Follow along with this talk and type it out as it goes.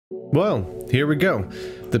Well, here we go.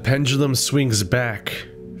 The pendulum swings back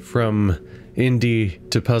from indie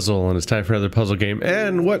to puzzle, and it's time for another puzzle game.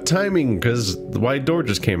 And what timing, because the Wide Door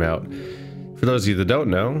just came out. For those of you that don't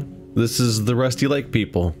know, this is the Rusty Lake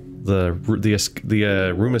people, the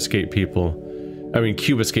room escape people. I mean,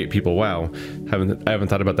 cube escape people. Wow, I haven't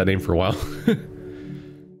thought about that name for a while.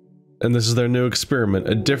 And this is their new experiment,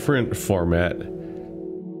 a different format.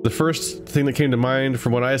 The first thing that came to mind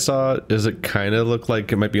from what I saw is it kind of looked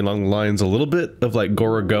like it might be along the lines a little bit of like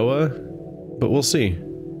Gorogoa, but we'll see.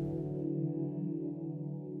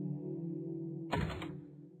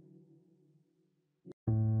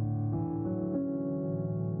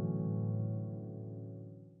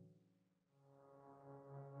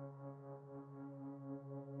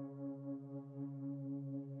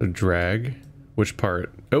 A drag? Which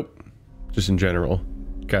part? Oh, just in general.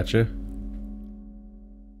 Gotcha.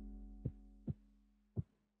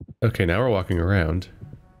 Okay, now we're walking around.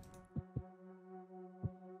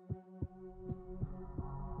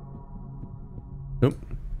 Nope.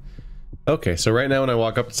 Okay, so right now when I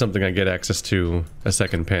walk up to something, I get access to a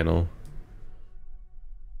second panel.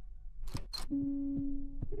 This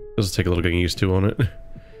will take a little getting used to, won't it?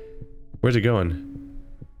 Where's it going?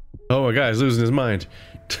 Oh my god, he's losing his mind.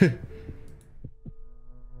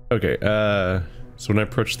 Okay, so when I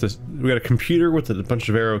approach this, we got a computer with a bunch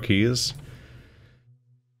of arrow keys.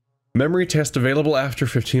 Memory test available after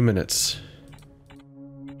 15 minutes.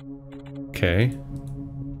 Okay.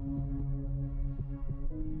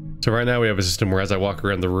 So right now we have a system where as I walk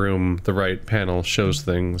around the room, the right panel shows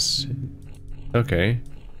things. Okay.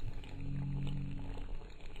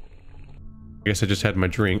 I guess I just had my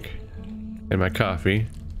drink and my coffee.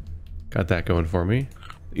 Got that going for me.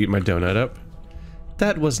 Eat my donut up.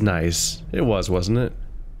 That was nice. It was, wasn't it?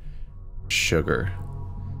 Sugar.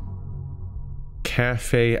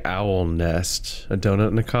 Cafe Owl Nest. A donut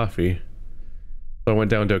and a coffee. So I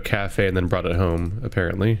went down to a cafe and then brought it home,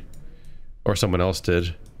 apparently. Or someone else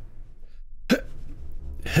did.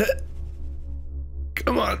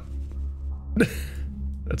 Come on.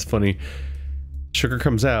 That's funny. Sugar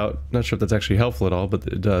comes out. Not sure if that's actually helpful at all, but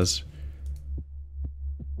it does.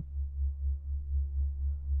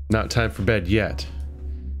 Not time for bed yet.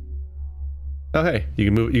 Oh hey, you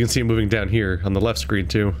can move. You can see it moving down here on the left screen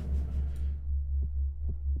too.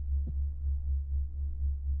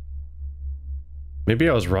 Maybe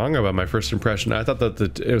I was wrong about my first impression. I thought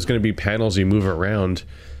that it was going to be panels you move around.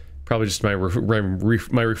 Probably just my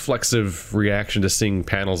reflexive reaction to seeing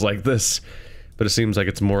panels like this. But it seems like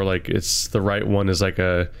it's more like it's the right one is like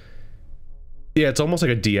a... Yeah, it's almost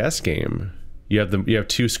like a DS game. You have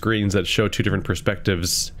two screens that show two different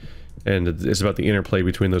perspectives, and it's about the interplay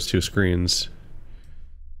between those two screens.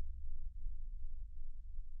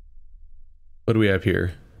 What do we have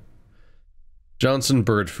here? Johnson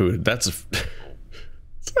Bird Food. That's a...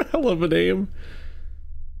 It's a hell of a name.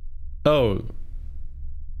 Oh.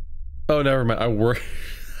 Oh, never mind. I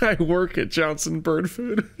work at Johnson Bird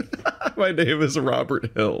Food. My name is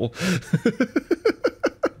Robert Hill.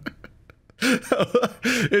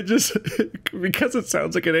 It just, because it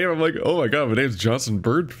sounds like a name, I'm like, oh my god, my name's Johnson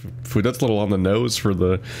Bird Food. That's a little on the nose for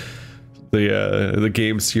the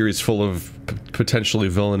game series full of potentially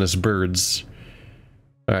villainous birds.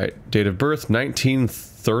 All right, date of birth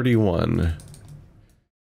 1931.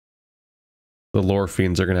 The lore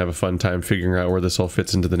fiends are gonna have a fun time figuring out where this all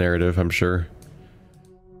fits into the narrative, I'm sure.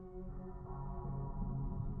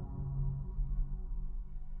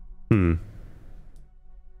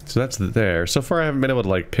 So that's there. So far I haven't been able to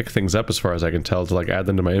like pick things up as far as I can tell to like add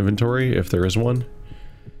them to my inventory if there is one.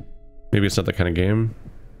 Maybe it's not that kind of game.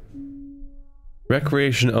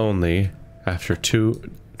 Recreation only after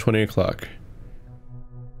 20 o'clock.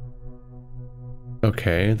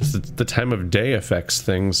 Okay, this is the time of day affects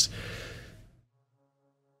things.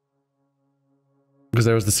 Because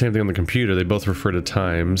that was the same thing on the computer, they both refer to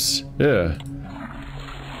times. Yeah.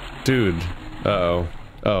 Dude. Uh-oh.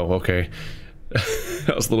 Oh, okay.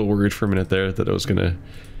 I was a little worried for a minute there that it was gonna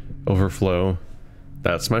overflow.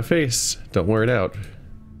 That's my face. Don't wear it out.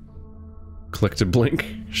 Click to blink.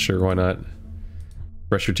 Sure, why not?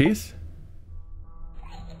 Brush your teeth?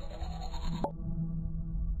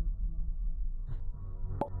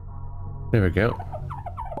 There we go.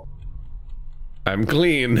 I'm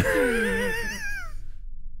clean.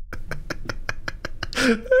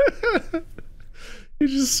 He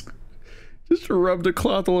just rubbed a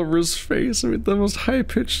cloth all over his face. I mean, the most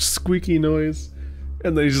high-pitched squeaky noise.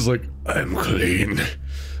 And then he's just like, I'm clean.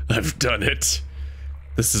 I've done it.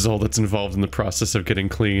 This is all that's involved in the process of getting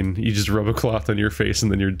clean. You just rub a cloth on your face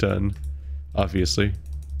and then you're done. Obviously.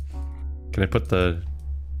 Can I put the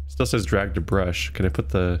Still says drag to brush. Can I put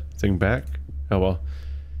the thing back? Oh well.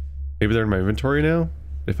 Maybe they're in my inventory now?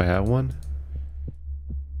 If I have one.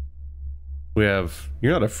 We have...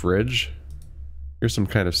 You're not a fridge. You're some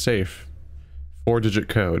kind of safe. 4-digit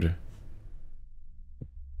code.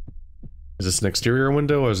 Is this an exterior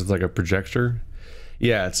window or is it like a projector?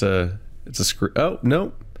 Yeah, it's a screw. Oh,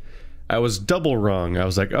 no. I was double wrong. I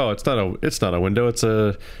was like, oh, it's not a window, it's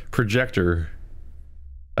a projector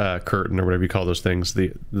curtain or whatever you call those things.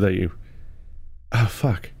 Oh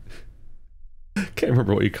fuck. Can't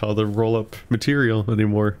remember what you call the roll-up material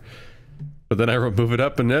anymore. But then I move it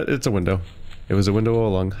up and it's a window. It was a window all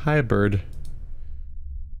along. Hi, bird.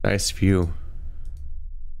 Nice view.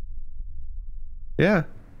 Yeah.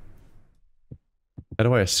 How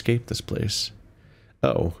do I escape this place?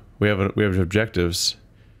 Oh, we have objectives.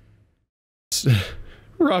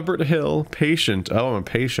 Robert Hill, patient. Oh, I'm a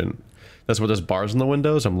patient. That's what there's bars in the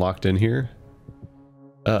windows. I'm locked in here.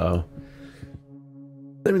 Uh-oh.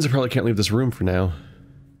 That means I probably can't leave this room for now. Is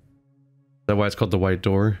that why it's called the White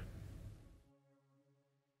Door?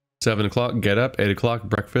 7 o'clock, get up. 8 o'clock,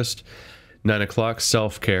 breakfast. 9 o'clock,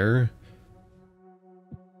 self-care.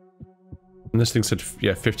 And this thing said,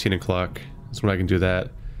 yeah, 15 o'clock. That's when I can do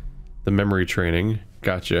that. The memory training.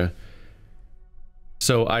 Gotcha.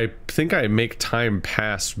 So I think I make time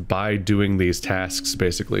pass by doing these tasks,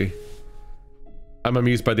 basically. I'm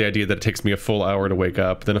amused by the idea that it takes me a full hour to wake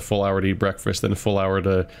up, then a full hour to eat breakfast, then a full hour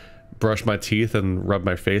to brush my teeth and rub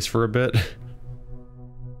my face for a bit.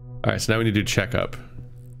 Alright, so now we need to do checkup.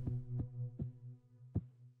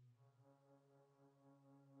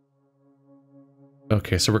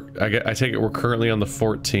 Okay, so I take it we're currently on the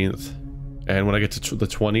 14th. And when I get to the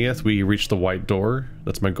 20th, we reach the White Door.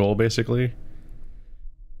 That's my goal, basically.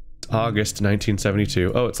 It's August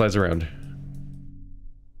 1972. Oh, it slides around.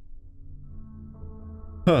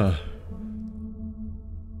 Huh.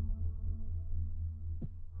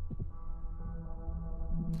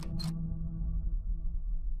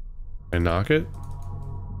 I knock it?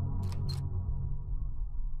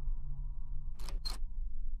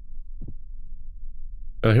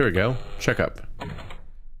 Oh, here we go. Check up.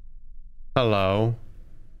 Hello.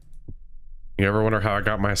 You ever wonder how I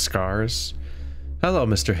got my scars? Hello,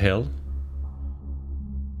 Mr. Hill.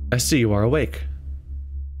 I see you are awake.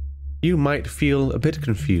 You might feel a bit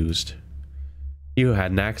confused. You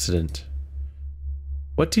had an accident.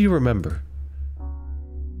 What do you remember?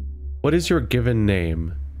 What is your given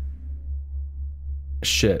name?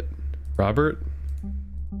 Shit. Robert?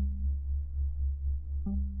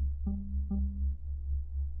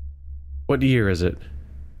 What year is it?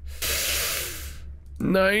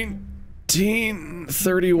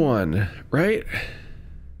 1931, right?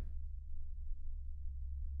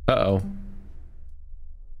 Uh-oh.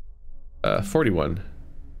 41.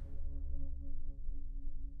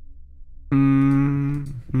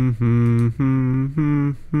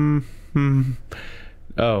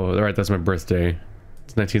 Oh, right, that's my birthday.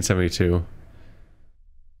 It's 1972.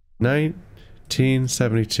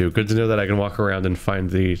 1972. Good to know that I can walk around and find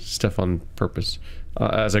the stuff on purpose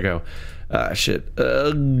as I go. Shit.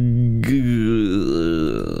 8,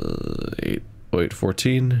 wait,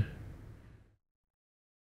 14.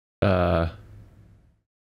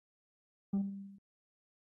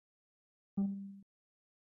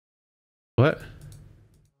 What?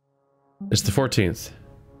 It's the 14th.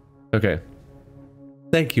 Okay.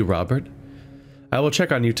 Thank you, Robert. I will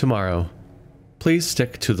check on you tomorrow. Please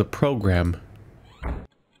stick to the program.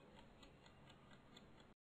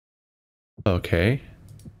 Okay.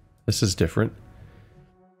 This is different.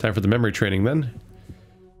 Time for the memory training then.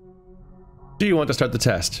 Do you want to start the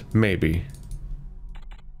test? Maybe.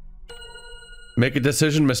 Make a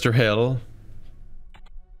decision, Mr. Hill.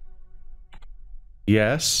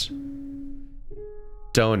 Yes.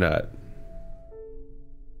 Donut.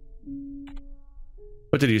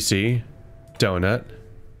 What did you see? Donut.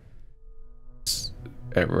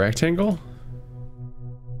 A rectangle?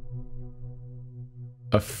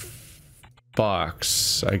 A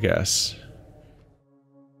box, I guess.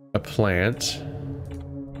 A plant.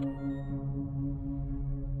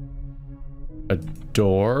 A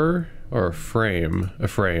door? Or a frame? A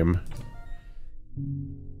frame.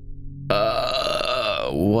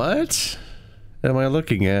 What am I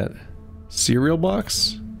looking at? Cereal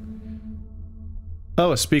box?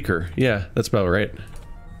 Oh, a speaker. Yeah, that's about right.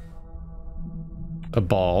 A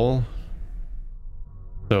ball.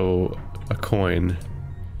 So, a coin.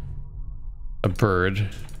 A bird.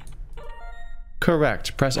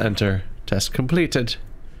 Correct. Press enter. Test completed.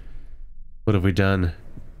 What have we done?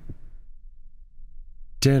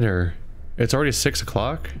 Dinner. It's already 6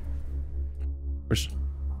 o'clock?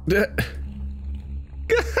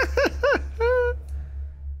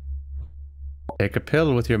 Take a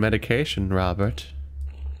pill with your medication, Robert.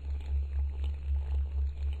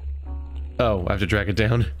 Oh, I have to drag it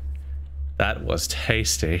down. That was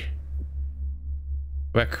tasty.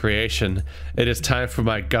 Recreation. It is time for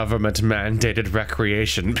my government-mandated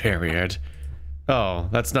recreation period. Oh,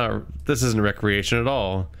 that's not... This isn't recreation at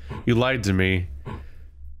all. You lied to me.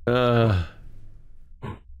 Neither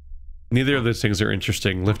of those things are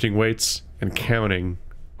interesting. Lifting weights and counting.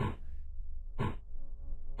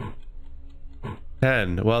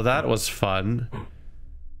 10. Well, that was fun.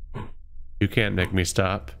 You can't make me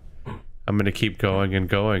stop. I'm gonna keep going and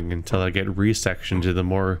going until I get resectioned to the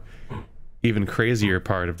more... even crazier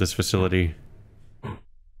part of this facility.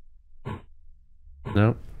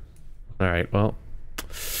 Nope. Alright, well.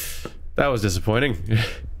 That was disappointing.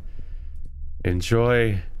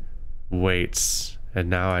 Enjoy weights. And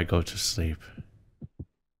now I go to sleep.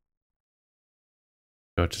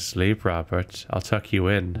 Go to sleep, Robert. I'll tuck you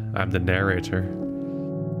in. I'm the narrator.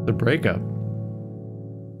 The breakup.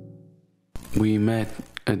 We met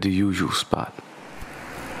at the usual spot.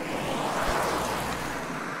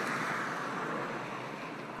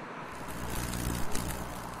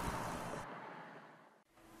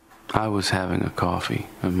 I was having a coffee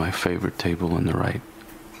at my favorite table on the right.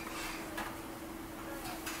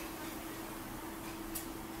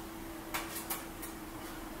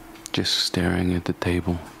 Just staring at the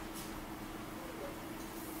table.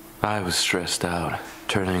 I was stressed out,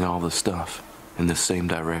 turning all the stuff in the same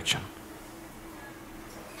direction.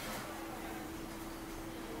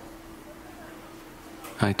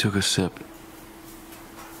 I took a sip.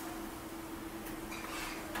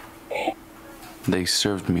 They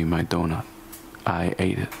served me my donut. I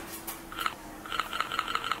ate it.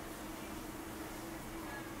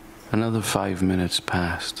 Another 5 minutes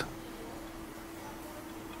passed.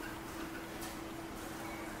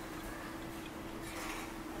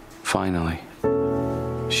 Finally,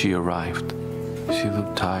 she arrived. She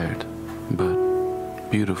looked tired, but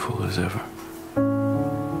beautiful as ever.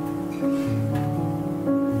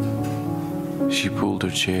 She pulled her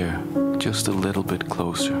chair just a little bit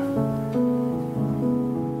closer.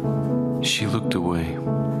 She looked away.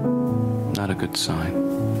 Not a good sign.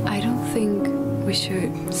 I don't think we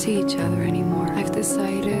should see each other anymore. I've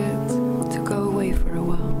decided to go away for a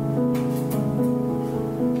while.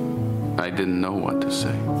 I didn't know what to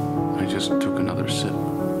say. I just took another sip.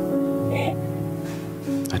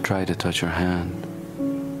 I tried to touch her hand,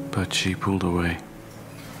 but she pulled away.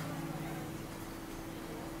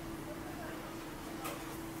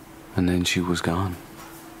 And then she was gone.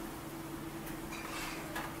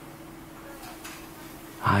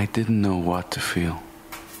 I didn't know what to feel.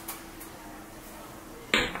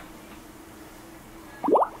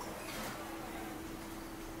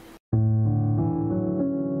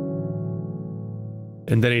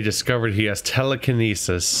 And then he discovered he has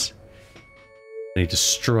telekinesis. And he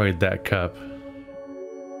destroyed that cup.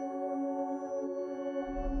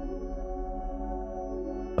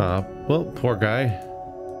 Well, poor guy.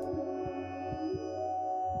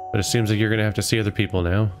 But it seems like you're gonna have to see other people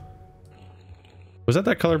now. Was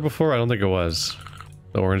that color before? I don't think it was.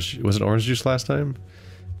 The orange... Was it orange juice last time?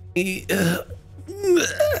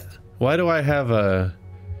 Why do I have a...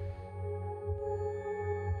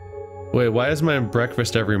 Wait, why is my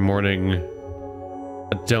breakfast every morning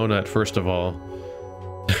a donut, first of all?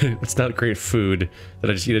 It's not great food that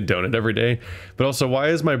I just eat a donut every day. But also, why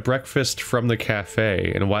is my breakfast from the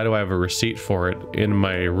cafe? And why do I have a receipt for it in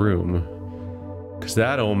my room? Because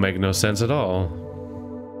that don't make no sense at all.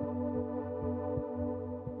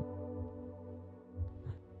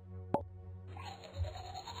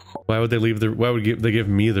 Why would they leave the... Why would they give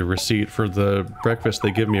me the receipt for the breakfast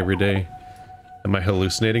they give me every day? Am I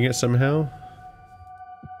hallucinating it somehow?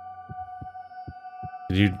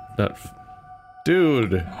 Did you not...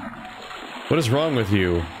 Dude! What is wrong with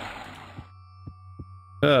you?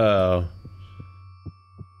 Oh.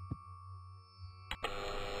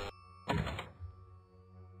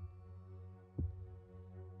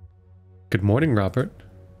 Good morning, Robert.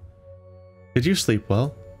 Did you sleep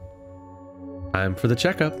well? Time for the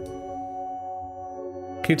checkup.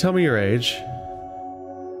 Can you tell me your age?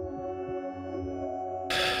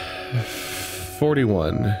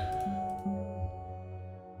 41.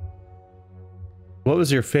 What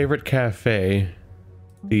was your favorite cafe?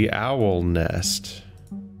 The Owl Nest.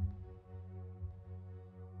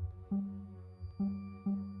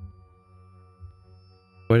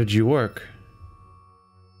 Where did you work?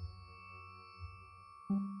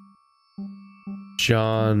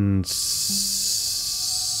 Johnson.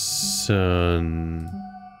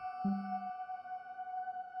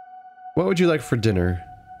 What would you like for dinner?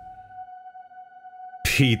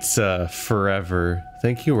 Pizza forever.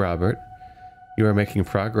 Thank you, Robert. You are making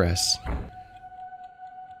progress.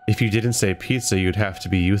 If you didn't say pizza, you'd have to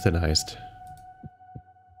be euthanized.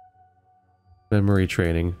 Memory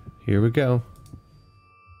training. Here we go.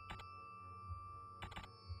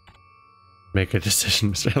 Make a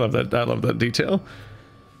decision. I love that. I love that detail.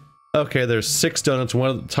 Okay, there's 6 donuts.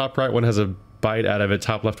 One top right one has a bite out of it.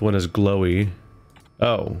 Top left one is glowy.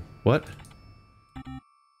 Oh, what?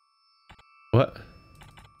 What?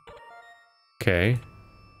 Okay.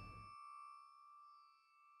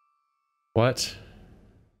 What?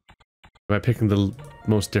 Am I picking the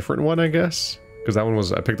most different one, I guess? Because that one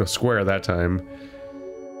was, I picked the square that time.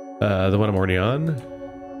 The one I'm already on?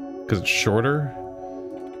 Because it's shorter?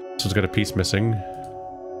 So it's got a piece missing.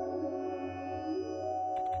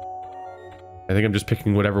 I think I'm just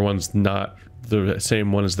picking whatever one's not the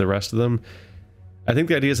same one as the rest of them. I think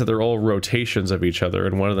the idea is that they're all rotations of each other,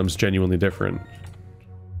 and one of them's genuinely different.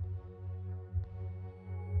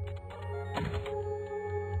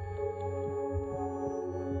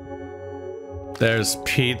 There's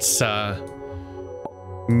pizza.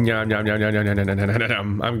 Nom, nom, nom, nom, nom, nom, nom, nom, nom,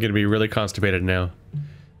 nom. I'm gonna be really constipated now.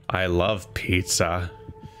 I love pizza.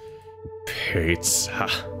 Pizza.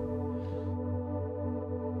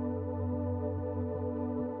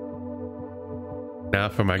 Now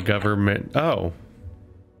for my government. Oh.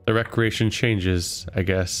 The recreation changes, I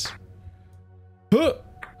guess.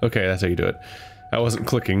 Okay, that's how you do it. I wasn't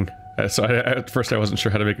clicking. So at first I wasn't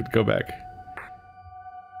sure how to make it go back.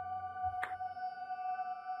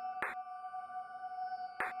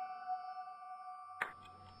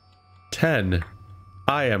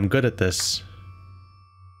 I am good at this.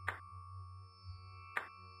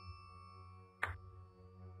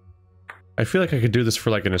 I feel like I could do this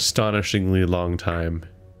for like an astonishingly long time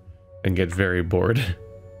and get very bored.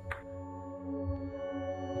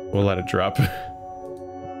 We'll let it drop.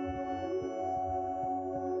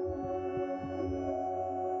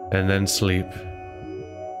 And then sleep.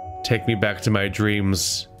 Take me back to my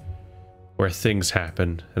dreams where things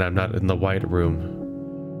happen and I'm not in the white room.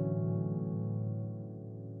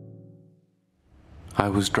 I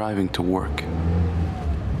was driving to work.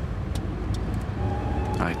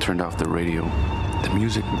 I turned off the radio. The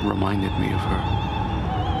music reminded me of her.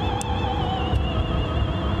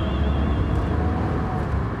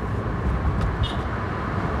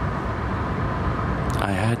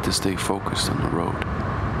 I had to stay focused on the road.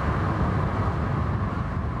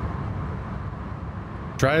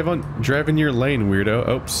 Drive in your lane, weirdo.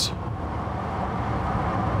 Oops.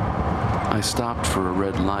 I stopped for a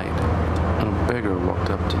red light, and a beggar walked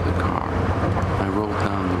up to the car. I rolled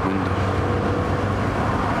down the window.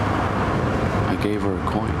 I gave her a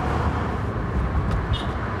coin.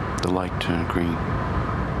 The light turned green.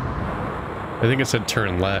 I think it said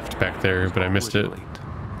turn left back there, but I missed it.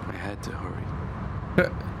 I had to hurry.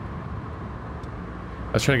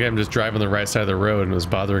 I was trying to get him to just drive on the right side of the road and it was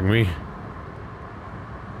bothering me.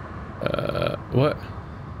 What?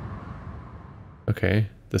 Okay,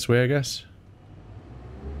 this way I guess?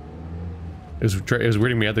 It was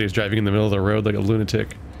weirding me out that he was driving in the middle of the road like a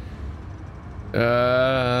lunatic.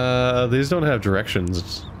 These don't have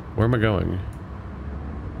directions. Where am I going?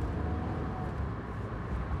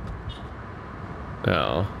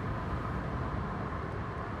 Oh.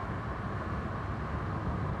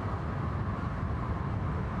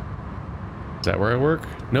 Is that where I work?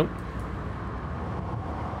 Nope.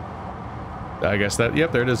 I guess that,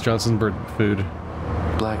 yep, there it is, Johnson's Bird Food.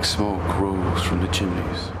 Black smoke rose from the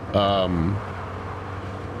chimneys.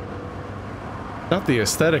 Not the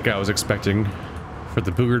aesthetic I was expecting for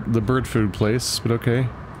the bird food place, but okay.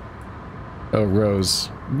 Oh,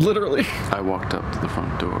 Rose. Literally. I walked up to the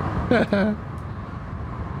front door.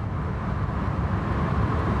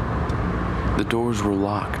 The doors were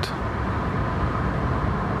locked.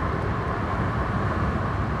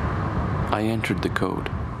 I entered the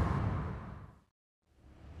code.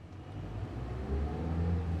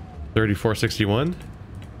 3461?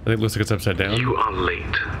 I think it looks like it's upside down. You are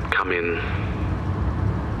late. Come in.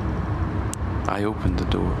 I opened the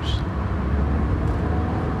doors.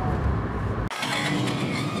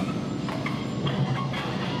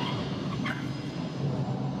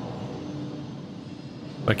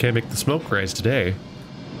 I can't make the smoke rise today.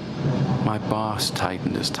 My boss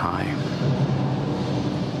tightened his tie.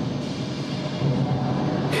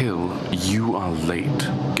 Hill, you are late.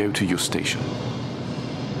 Go to your station.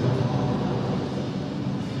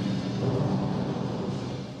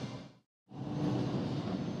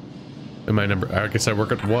 And my number, I guess I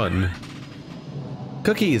work at 1.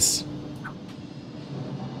 Cookies!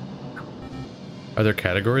 Are there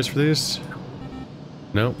categories for these?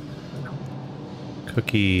 Nope.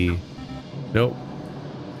 Cookie. Nope.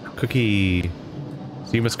 Cookie.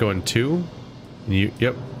 So you must go in 2?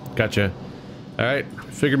 Yep. Gotcha. Alright.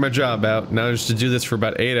 Figured my job out. Now just to do this for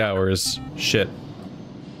about 8 hours. Shit.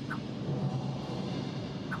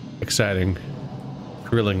 Exciting.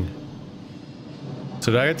 Thrilling.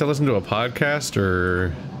 So did I get to listen to a podcast,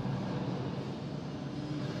 or...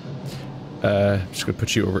 just gonna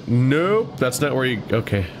put you over... Nope! That's not where you...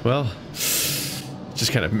 Okay, well...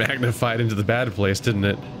 Just kind of magnified into the bad place, didn't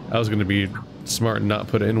it? I was gonna be smart and not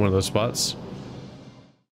put it in one of those spots.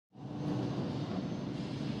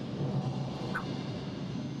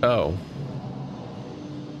 Oh.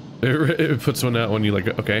 It puts one out when you like...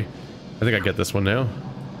 Okay. I think I get this one now.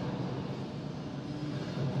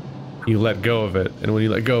 You let go of it, and when you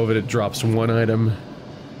let go of it, it drops one item.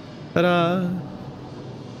 Ta-da!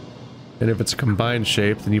 And if it's a combined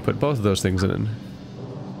shape, then you put both of those things in.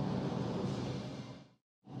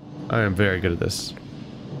 I am very good at this.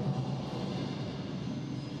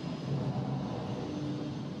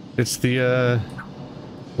 It's the,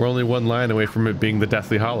 we're only one line away from it being the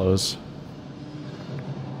Deathly Hollows.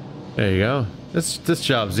 There you go. This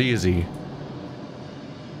job's easy.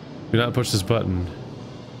 Do not push this button.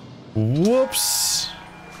 Whoops!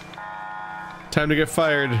 Time to get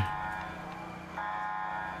fired.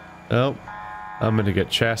 Oh, I'm gonna get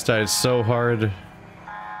chastised so hard.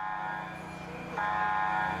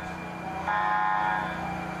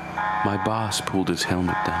 My boss pulled his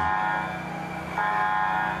helmet down.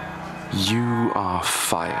 You are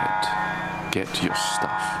fired. Get your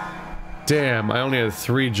stuff. Damn, I only had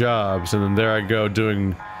 3 jobs, and then there I go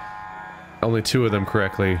doing only 2 of them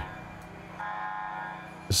correctly.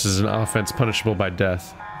 This is an offense punishable by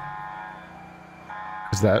death.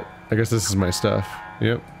 Is that? I guess this is my stuff.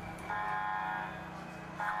 Yep.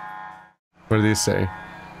 What do these say?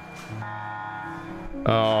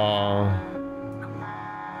 Oh.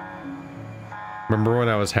 Remember when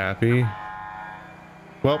I was happy?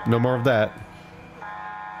 Well, no more of that.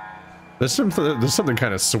 There's something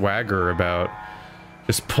kind of swagger about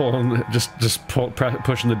just pulling,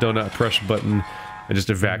 pushing the donut push button and just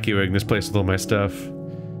evacuating this place with all my stuff.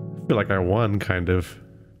 I feel like I won, kind of.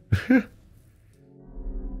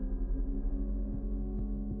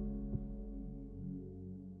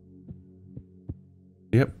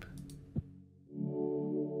 Yep.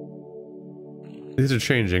 These are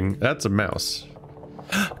changing. That's a mouse.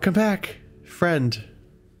 Come back, friend.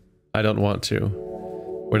 I don't want to.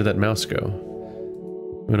 Where did that mouse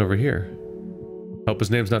go? Went over here. Hope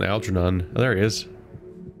his name's not Algernon. Oh, there he is.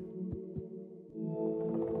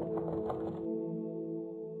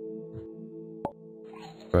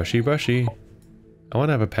 Brushy, brushy. I want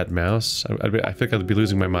to have a pet mouse. I think I'd be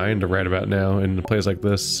losing my mind right about now in a place like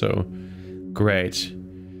this, so... Great.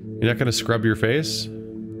 You're not gonna scrub your face?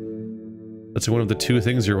 That's one of the 2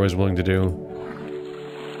 things you're always willing to do.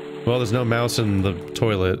 Well, there's no mouse in the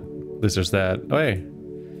toilet. At least there's that. Oh, hey.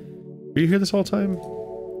 Were you here this whole time?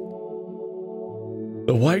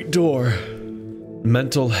 The White Door.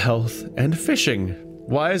 Mental health and fishing.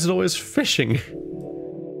 Why is it always fishing?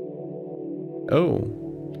 Oh.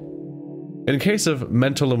 In case of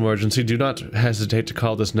mental emergency, do not hesitate to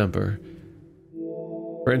call this number.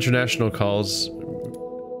 For international calls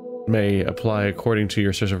may apply according to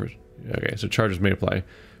your service. Okay, so charges may apply.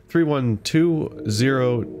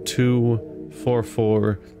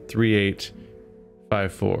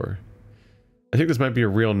 312-0244-3854. I think this might be a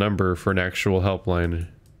real number for an actual helpline.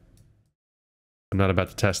 I'm not about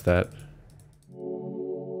to test that.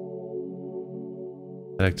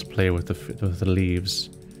 I like to play with the leaves.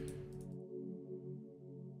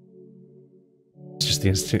 It's just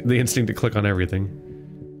the instinct to click on everything.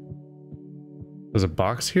 There's a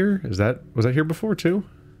box here? Was that here before too?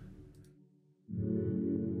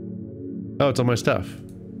 Oh, it's all my stuff.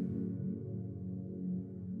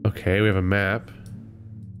 Okay, we have a map.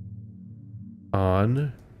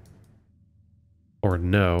 On. Or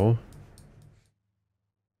no.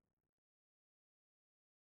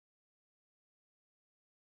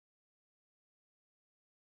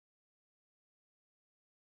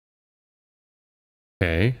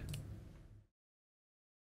 Okay.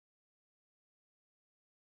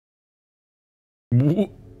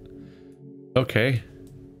 Okay.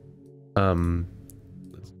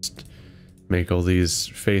 Let's just make all these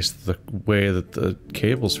face the way that the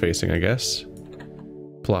cable's facing, I guess.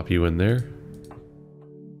 Plop you in there.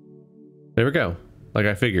 There we go. Like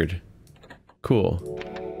I figured. Cool.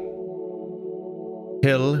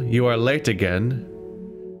 Hill, you are late again.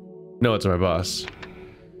 No, it's my boss.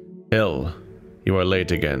 Hill, you are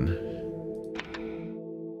late again.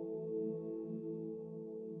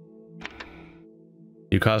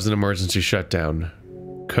 You caused an emergency shutdown.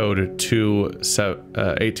 code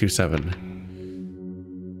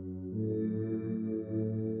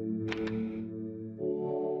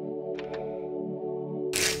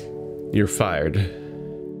You're fired.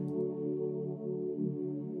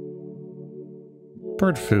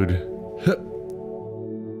 Bird food.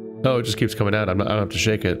 Oh, it just keeps coming out. I don't have to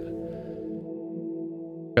shake it.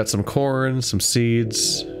 Got some corn, some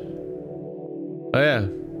seeds. Oh yeah.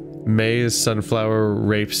 Maize, sunflower,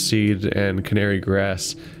 rapeseed, and canary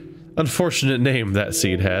grass. Unfortunate name that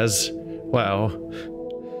seed has. Wow.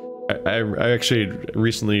 I actually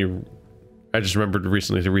recently... I just remembered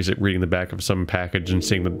recently reading the back of some package and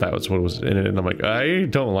seeing that that was what was in it, and I'm like, I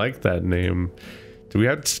don't like that name. Do we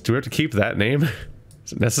have to keep that name?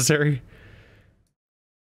 Is it necessary?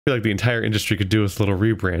 I feel like the entire industry could do with a little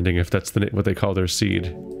rebranding if that's what they call their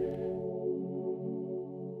seed.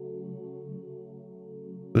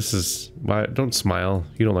 This is why. Don't smile.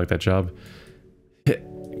 You don't like that job. Get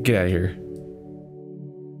out of here.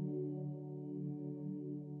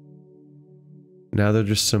 Now they're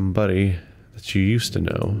just somebody that you used to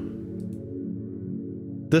know.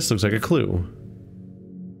 This looks like a clue.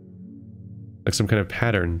 Like some kind of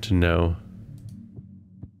pattern to know.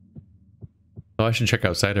 Oh, I should check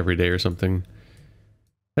outside every day or something.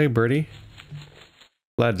 Hey, birdie.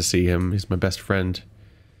 Glad to see him. He's my best friend.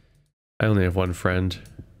 I only have one friend.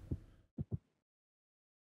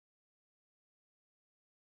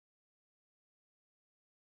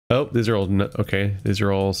 Oh, these are all... Okay, these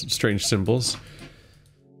are all strange symbols.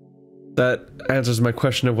 That answers my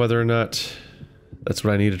question of whether or not that's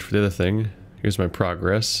what I needed for the other thing. Here's my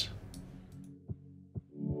progress.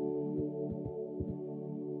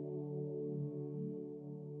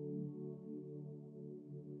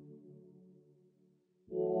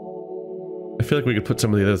 I feel like we could put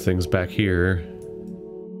some of the other things back here.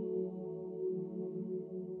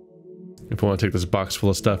 If I want to take this box full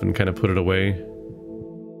of stuff and kind of put it away.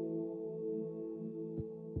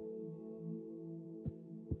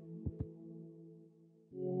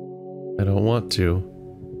 I don't want to.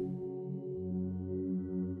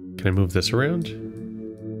 Can I move this around?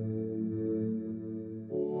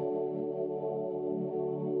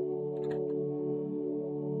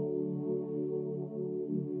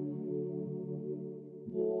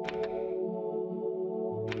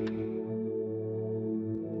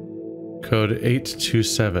 Code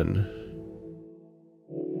 827.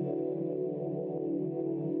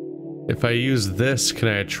 If I use this, can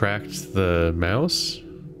I attract the mouse?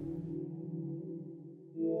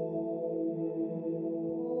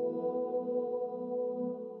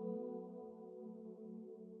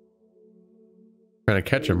 Trying to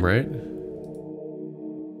catch him, right?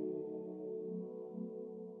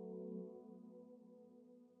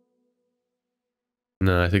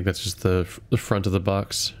 No, I think that's just the front of the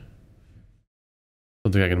box.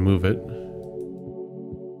 Don't think I can move it.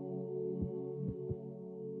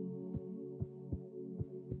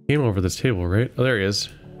 Came over this table, right? Oh, there he is.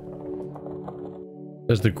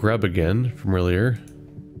 There's the grub again from earlier.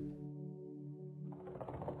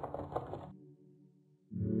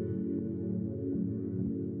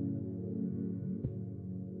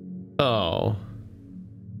 Oh.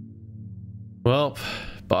 Well,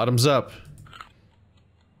 bottoms up.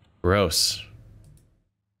 Gross.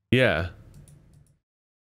 Yeah.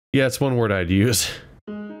 Yeah, it's one word I'd use.